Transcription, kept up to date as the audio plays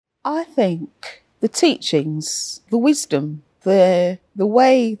I think the teachings, the wisdom, the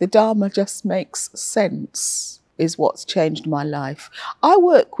way the Dharma just makes sense is what's changed my life. I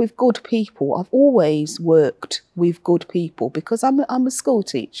work with good people. I've always worked with good people because I'm a school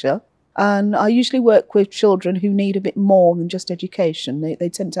teacher, and I usually work with children who need a bit more than just education. They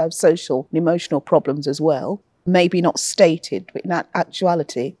tend to have social and emotional problems as well, maybe not stated, but in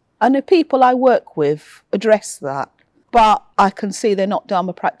actuality. And the people I work with address that. But I can see they're not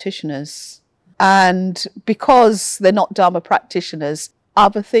Dharma practitioners. And because they're not Dharma practitioners,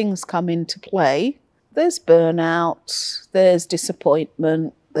 other things come into play. There's burnout, there's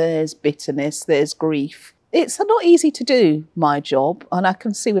disappointment, there's bitterness, there's grief. It's not easy to do, my job, and I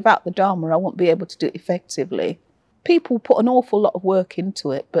can see without the Dharma I won't be able to do it effectively. People put an awful lot of work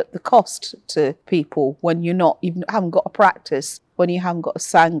into it, but the cost to people when you haven't got a practice, when you haven't got a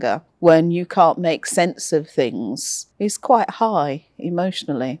Sangha, when you can't make sense of things, is quite high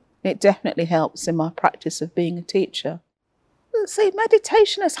emotionally. It definitely helps in my practice of being a teacher. See,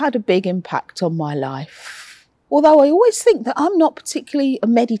 meditation has had a big impact on my life. Although I always think that I'm not particularly a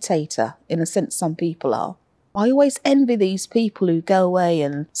meditator, in a sense some people are. I always envy these people who go away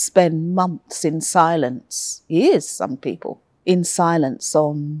and spend months in silence, years, some people, in silence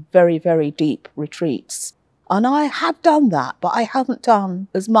on very, very deep retreats. And I have done that, but I haven't done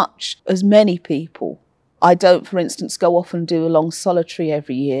as much as many people. I don't, for instance, go off and do a long solitary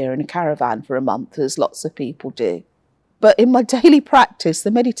every year in a caravan for a month, as lots of people do. But in my daily practice,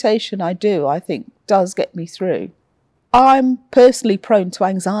 the meditation I do, I think, does get me through. I'm personally prone to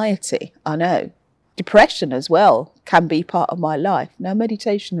anxiety, I know. Depression as well can be part of my life. Now,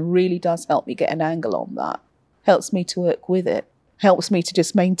 meditation really does help me get an angle on that. Helps me to work with it. Helps me to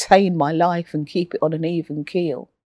just maintain my life and keep it on an even keel.